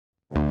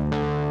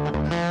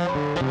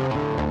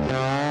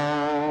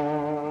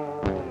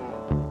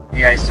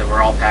guys, so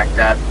we're all packed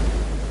up.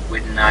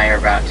 Whit and I are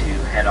about to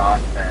head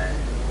off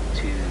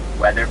to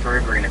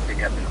Weatherford. We're going to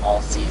pick up an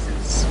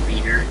all-seasons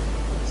feeder,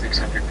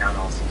 600-pound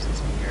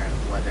all-seasons feeder out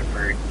of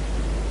Weatherford.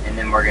 And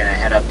then we're going to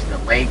head up to the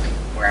lake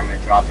where I'm going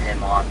to drop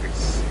him off.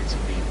 It's going to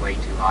be way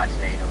too hot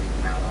today to leave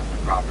him out on the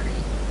property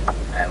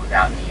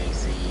without any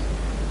AC.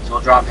 So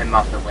we'll drop him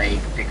off the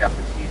lake, pick up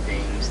a few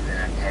things, and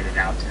then I'm headed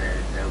out to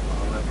the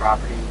Oklahoma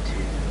property to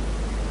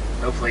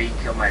hopefully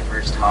kill my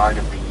first hog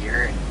of the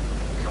year and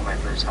kill my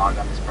first hog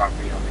on this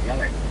property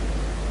altogether.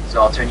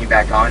 So I'll turn you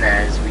back on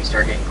as we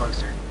start getting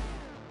closer.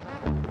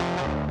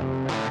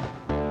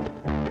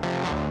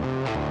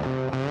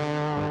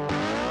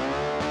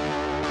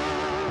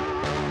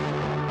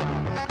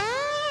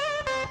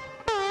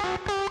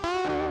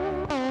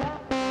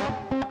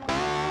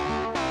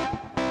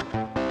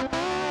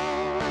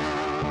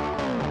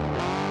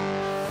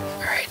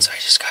 Alright, so I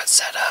just got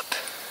set up.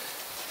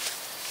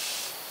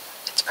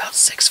 It's about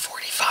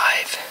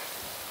 6:45.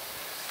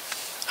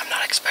 I'm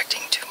not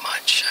expecting too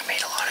much. I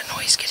made a lot of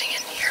noise getting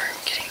in here,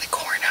 getting the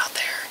corn out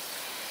there,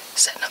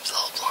 setting up the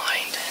little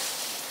blind.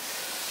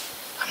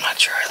 I'm not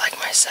sure I like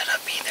my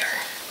setup either.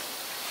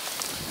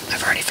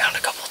 I've already found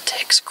a couple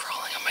ticks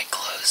crawling on my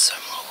clothes, so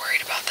I'm a little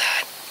worried about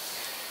that.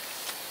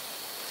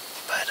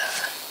 But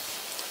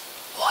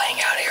we'll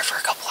hang out here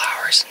for a couple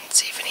hours and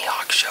see if any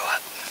hawks show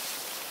up.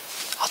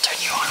 I'll turn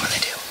you on when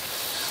they do.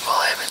 Well,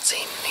 I haven't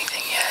seen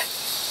anything yet.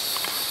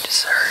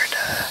 Just heard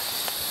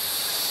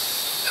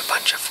a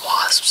bunch of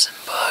wasps and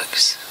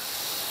bugs.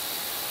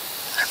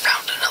 I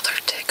found another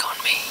tick on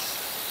me,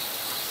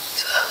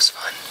 so that was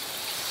fun.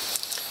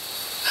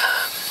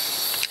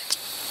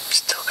 It's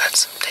still got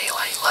some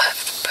daylight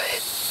left, but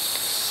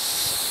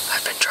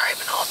I've been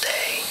driving all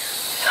day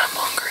and I'm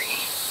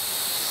hungry,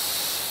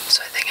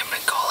 so I think I'm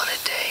gonna call it a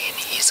day and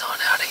ease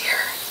on out of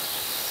here.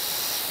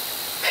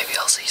 Maybe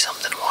I'll see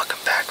something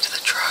walking back to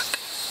the truck.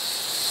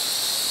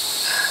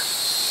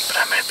 But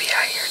I'm gonna be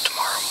out here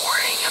tomorrow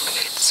morning. I'm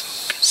gonna get some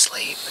good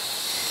sleep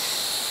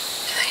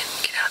and then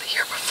get out of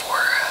here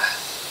before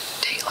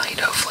daylight,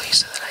 hopefully,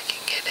 so that I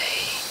can get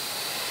a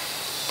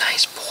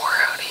nice pour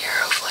out of here,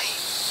 hopefully.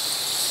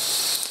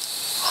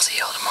 I'll see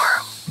y'all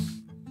tomorrow.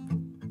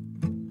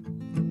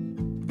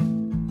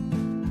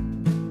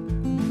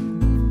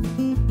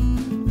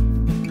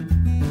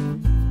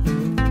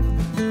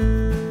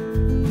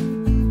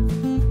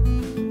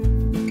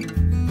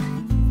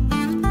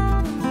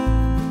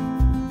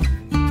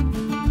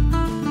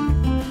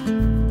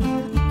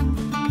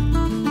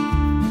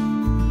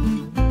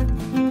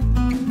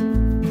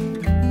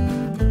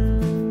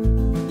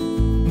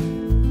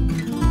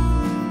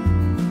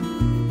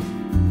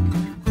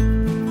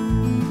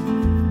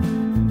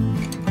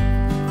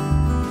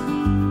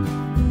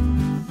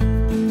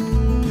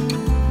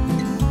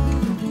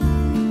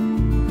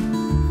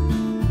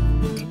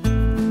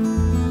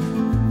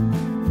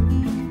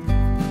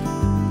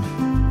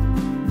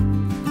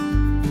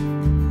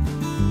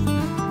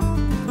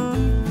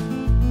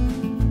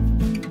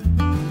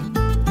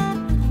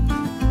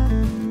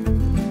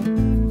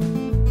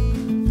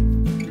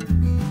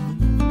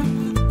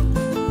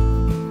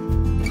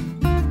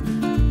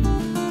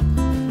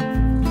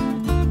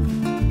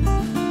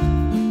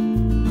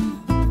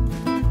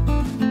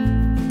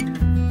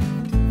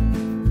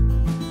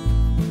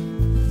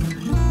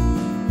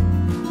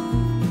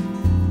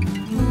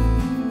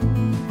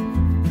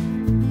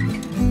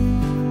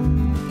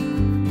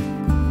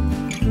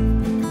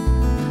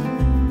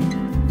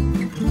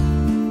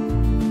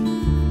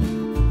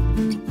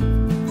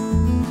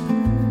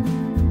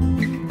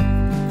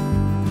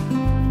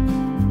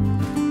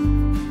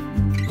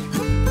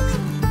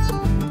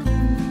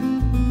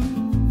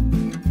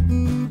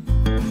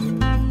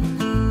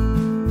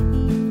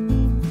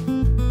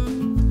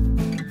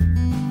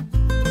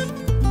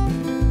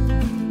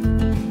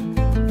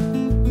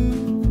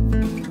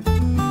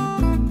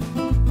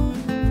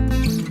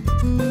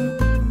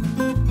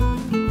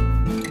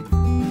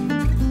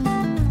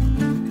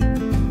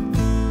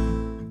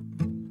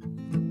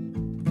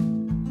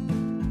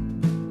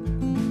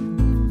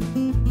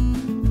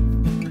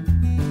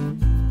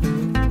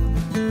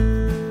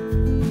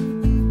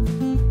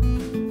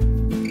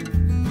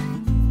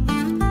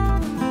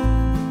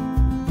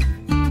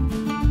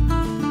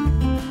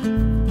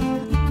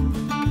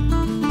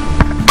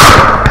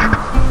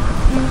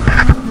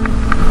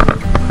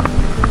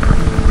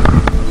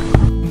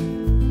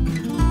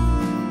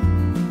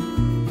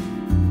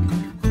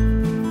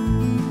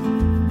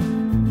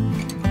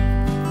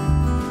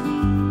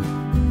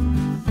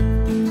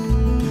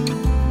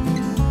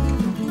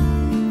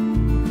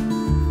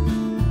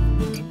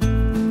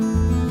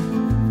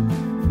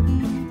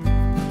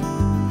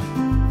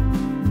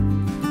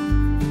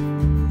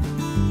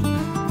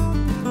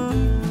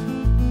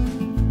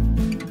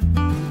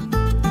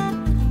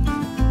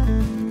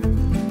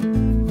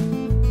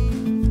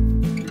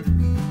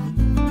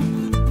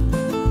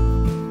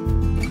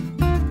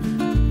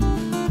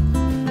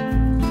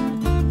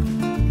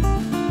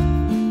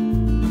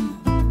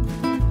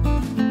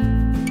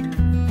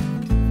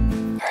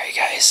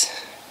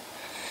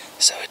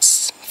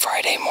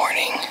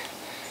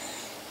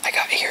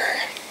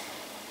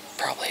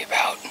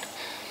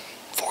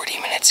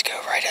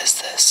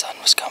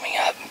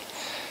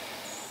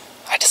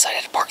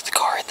 decided to park the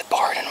car at the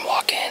barn and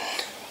walk in.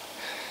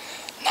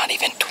 Not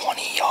even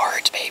 20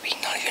 yards, baby.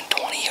 Not even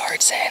 20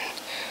 yards in.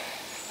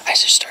 I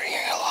just started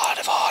hearing a lot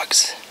of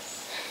hogs.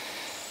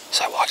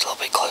 So I walked a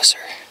little bit closer.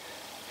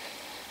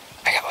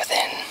 I got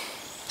within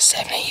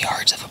 7-8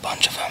 yards of a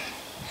bunch of them.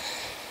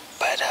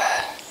 But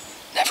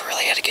never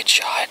really had a good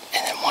shot.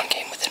 And then one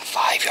came within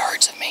 5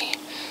 yards of me.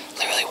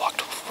 Literally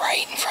walked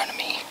right in front of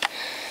me.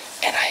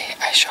 And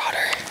I shot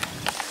her.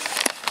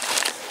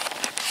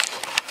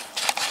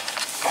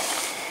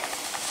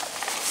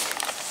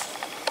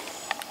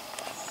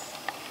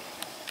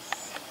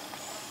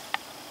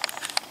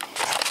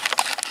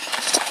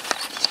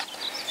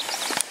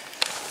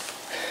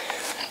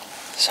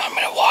 So I'm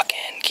gonna walk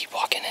in, keep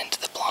walking into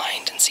the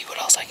blind and see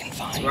what else I can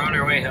find. So we're on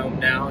our way home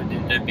now. It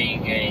ended up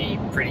being a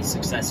pretty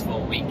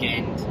successful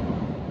weekend.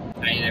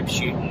 I ended up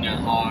shooting a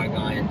hog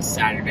on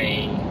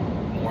Friday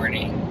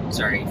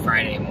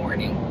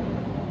morning.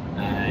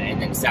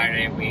 And then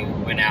Saturday we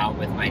went out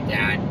with my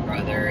dad and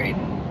brother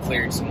and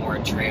cleared some more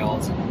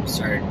trails and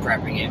started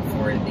prepping it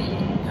for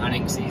the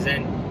hunting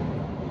season.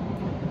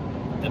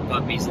 The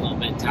puppy's a little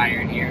bit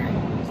tired here.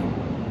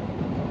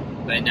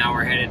 But now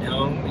we're headed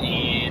home,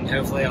 and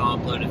hopefully I'll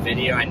upload a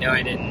video. I know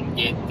I didn't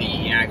get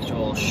the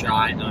actual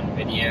shot on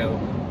video,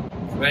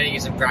 but I need to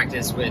get some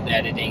practice with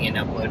editing and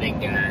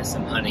uploading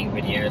some hunting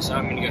videos, so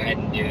I'm going to go ahead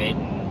and do it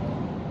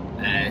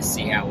and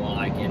see how well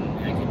I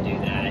can do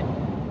that.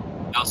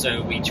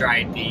 Also, we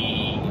tried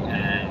the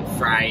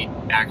fried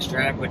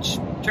backstrap, which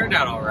turned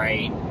out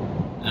alright.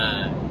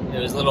 It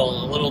was a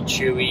little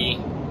chewy,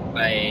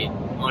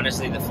 but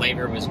honestly the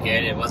flavor was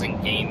good. It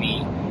wasn't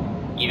gamey.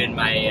 Even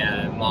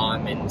my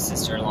mom and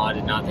sister-in-law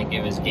did not think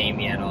it was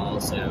gamey at all,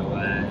 so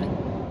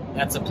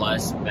that's a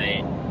plus.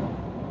 But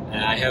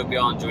I hope you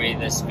all enjoy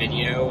this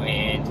video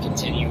and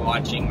continue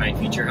watching my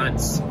future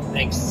hunts.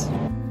 Thanks.